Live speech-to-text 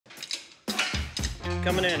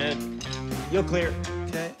Coming in, Ed. You'll clear.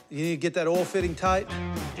 Okay. You need to get that oil fitting tight.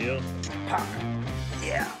 Deal.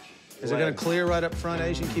 Yeah. Is it going to clear right up front,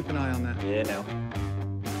 Asian? Keep an eye on that. Yeah, no.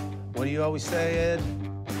 What do you always say, Ed?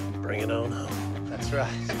 Bring it on home. That's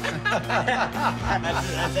right.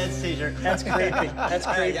 That's Ed's t-shirt. That's creepy. That's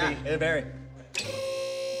creepy. Yeah, very.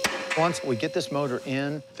 Once we get this motor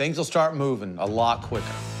in, things will start moving a lot quicker.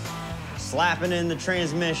 Slapping in the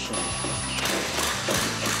transmission.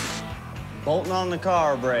 Bolting on the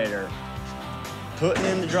carburetor. Putting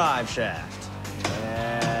in the drive shaft.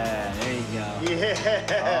 Yeah, there you go.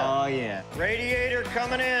 Yeah. Oh, yeah. Radiator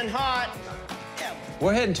coming in hot.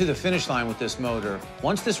 We're heading to the finish line with this motor.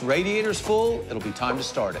 Once this radiator's full, it'll be time to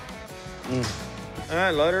start it. All right,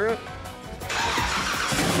 load her up.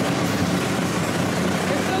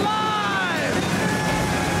 It's alive!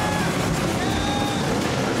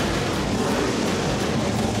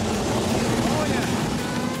 Oh,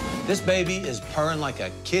 yeah. This baby is purring like a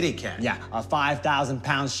kitty cat. Yeah, a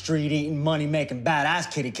 5,000-pound street-eating, money-making,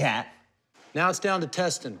 badass kitty cat. Now it's down to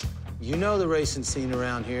testing. You know the racing scene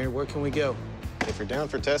around here. Where can we go? If you're down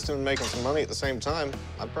for testing and making some money at the same time,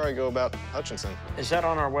 I'd probably go about Hutchinson. Is that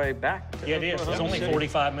on our way back? Yeah, it is. It's only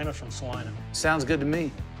 45 minutes from Salina. Sounds good to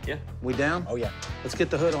me. Yeah. We down? Oh, yeah. Let's get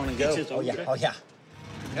the hood on and go. Oh, yeah. Oh, yeah.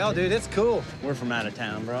 Hell, dude, it's cool. We're from out of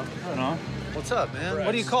town, bro. What's up, man?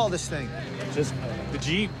 What do you call this thing? Just the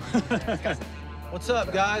Jeep. What's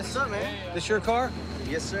up, guys? What's up, man? This your car?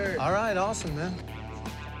 Yes, sir. All right, awesome, man.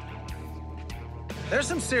 There's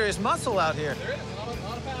some serious muscle out here. There is. A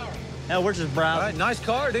lot of power. Hell, we're just browsing. All right, nice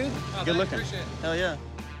car, dude. Oh, Good looking. Appreciate it. Hell, yeah.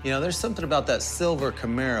 You know, there's something about that silver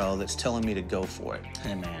Camaro that's telling me to go for it.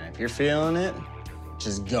 Hey, man, if you're feeling it,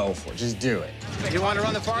 just go for it. Just do it. You want to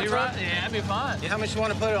run the farm truck? Yeah, that'd be fun. Yeah, how much you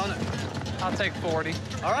want to put on it? I'll take 40.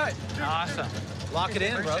 All right. Awesome. Lock it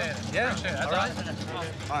in, bro. Appreciate it. Yeah. Appreciate it. All right.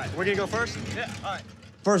 All right, we're gonna go first? Yeah, all right.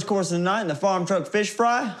 First course of the night in the farm truck fish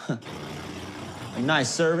fry. A nice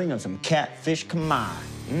serving of some catfish kamai.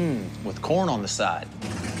 With corn on the side.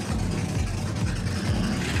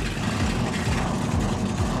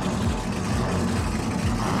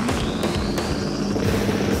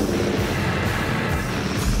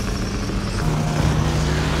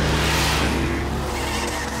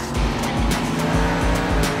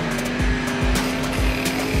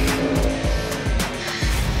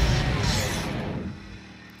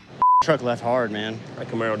 Truck left hard, man. That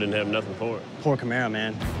Camaro didn't have nothing for it. Poor Camaro,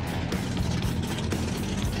 man.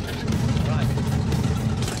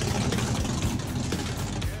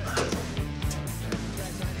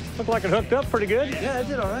 Looked like it hooked up pretty good. Yeah, it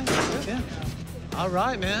did all right. Yeah. All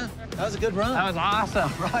right, man. That was a good run. That was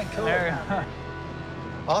awesome. Right, cool. There.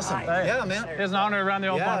 Awesome. Hey, Yeah, man. It was an honor to run the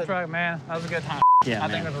old Yeah. farm truck, man. That was a good time. Yeah, I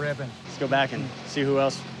think man. it was ripping. Let's go back and see who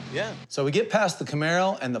else. Yeah. So we get past the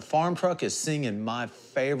Camaro, and the farm truck is singing my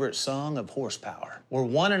favorite song of horsepower. We're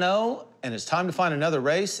 1-0, and it's time to find another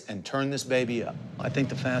race and turn this baby up. I think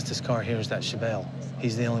the fastest car here is that Chevelle.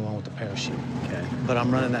 He's the only one with the parachute. Okay. But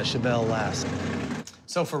I'm running that Chevelle last.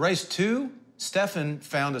 So for race 2, Stefan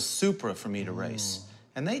found a Supra for me to race.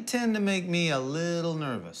 And they tend to make me a little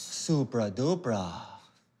nervous. Supra dupra.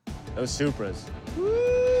 Those Supras.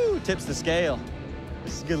 Woo! Tips the scale.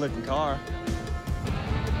 This is a good-looking car.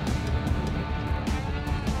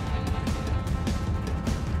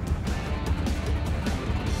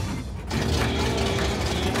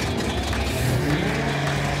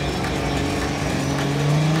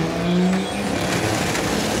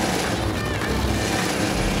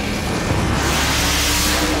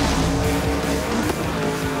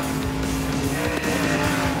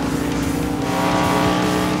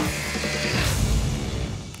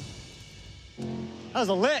 That was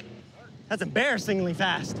a lick. That's embarrassingly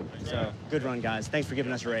fast. So, good run, guys. Thanks for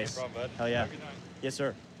giving us a race. No problem, bud. Hell yeah. Yes,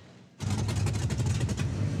 sir.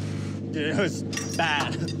 Dude, it was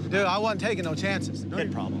bad. Dude, I wasn't taking no chances.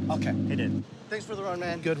 Hit problem. Okay. It did. Thanks for the run,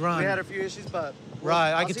 man. Good run. We had a few issues, but...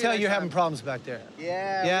 Right, I I'll can see tell next you're having time. problems back there. Yeah, we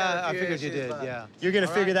had Yeah, a I few figured you issues, did, but- yeah. You're gonna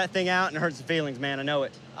All figure right. that thing out and hurt some feelings, man. I know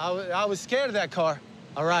it. I was scared of that car.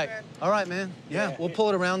 All right. All right, man. Yeah, we'll pull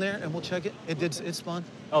it around there and we'll check it. It spun.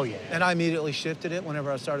 Oh, yeah. And I immediately shifted it whenever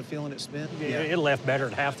I started feeling it spin. It left better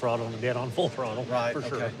at half throttle than it did on full throttle. Right, For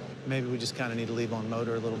sure. okay. Maybe we just kind of need to leave on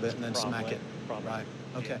motor a little bit and then smack Probably, it. probably. Right,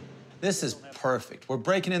 okay. This is perfect. We're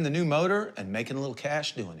breaking in the new motor and making a little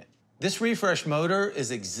cash doing it. This refresh motor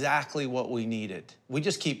is exactly what we needed. We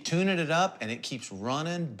just keep tuning it up and it keeps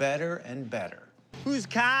running better and better. Who's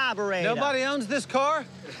carburetor? Nobody owns this car?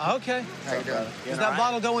 Okay. How you doing? Does that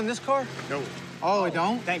bottle go in this car? No. Oh, it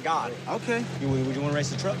don't? Thank God. Okay. Would you want to race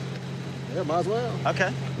the truck? Yeah, might as well.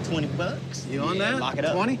 Okay. $20. You on Yeah, that? Lock it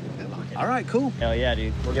up. 20? Yeah, lock it All right, cool. Hell yeah,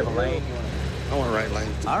 dude. We'll give a lane. I want right lane.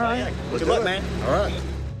 All right. Good luck, man. All right.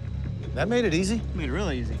 That made it easy. Made it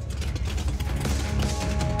really easy.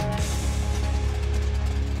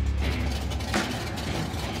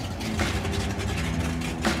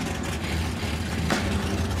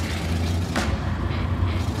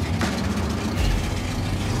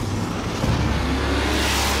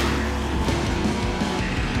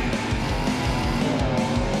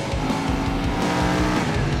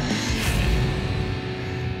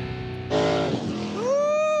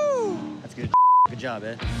 That's good. Good job,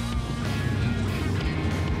 Ed.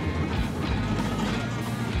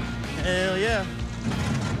 Hell yeah.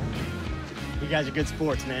 You guys are good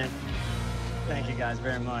sports, man. Thank you guys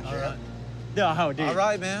very much. All right. Oh, dude. All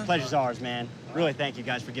right, man. Pleasure's ours, man. Really, thank you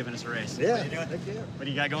guys for giving us a race. Yeah. What are you doing? What do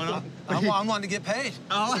you got going on? I'm wanting to get paid.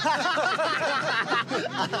 Oh.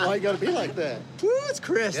 Why you gotta be like that? Woo, it's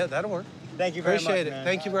Chris. Yeah, that'll work. Thank you very much, Appreciate it. man.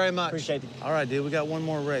 Thank you very much. Appreciate it. All right, dude, we got one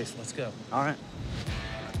more race. Let's go. All right.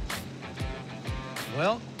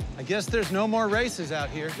 Well, I guess there's no more races out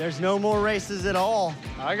here. There's no more races at all.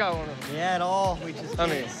 I got one. Yeah, at all. We just I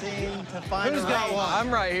can't mean, seem to find who's a got race. one? I'm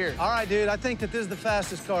right here. All right, dude, I think that this is the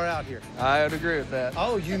fastest car out here. I would agree with that.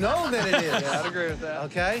 Oh, you know that it is. Yeah, I'd agree with that.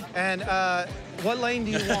 Okay, and what lane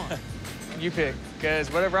do you want? You pick,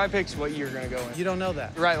 because whatever I pick is what you're going to go in. You don't know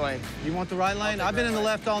that. Right lane. You want the right lane? I've been in the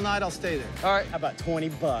left all night. I'll stay there. All right, How about 20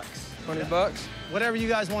 bucks? 20 bucks. Whatever you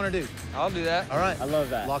guys want to do. I'll do that. All right. I love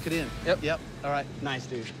that. Lock it in. Yep. Yep. All right. Nice,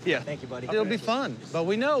 dude. Yeah. Thank you, buddy. It'll be fun. But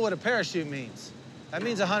we know what a parachute means. That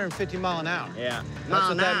means 150 mile an hour. Yeah. That's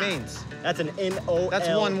what that means. That's an N-O-L. That's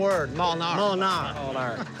one word, mile an hour. Mile an hour. All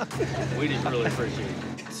right. We just really appreciate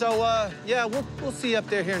it. So, yeah, we'll see you up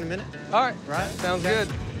there here in a minute. All right. Right? Sounds Okay.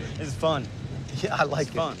 good. This is fun. Yeah, I like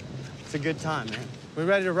It's fun. It's a good time, man. We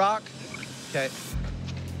ready to rock? Okay.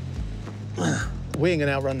 We ain't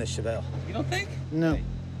gonna outrun this Chevelle. You don't think? No.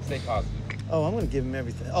 Stay positive. Oh, I'm gonna give him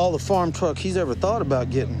everything. All the farm truck he's ever thought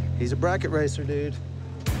about getting. He's a bracket racer, dude.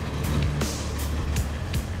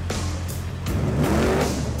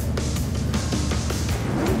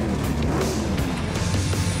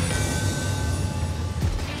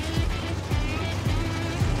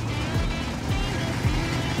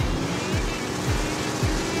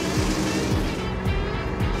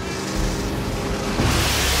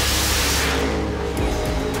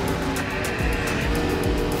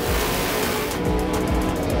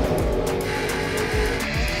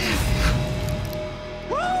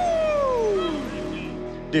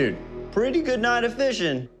 Dude, pretty good night of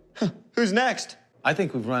fishing. Who's next? I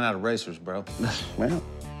think we've run out of racers, bro. Well,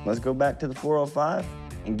 let's go back to the 405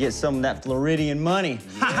 and get some of that Floridian money.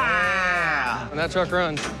 When that truck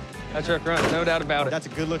runs, no doubt about it. That's a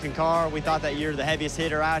good-looking car. We thought that you're the heaviest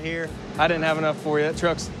hitter out here. I didn't have enough for you. That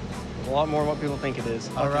truck's a lot more than what people think it is.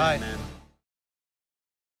 All right. Man.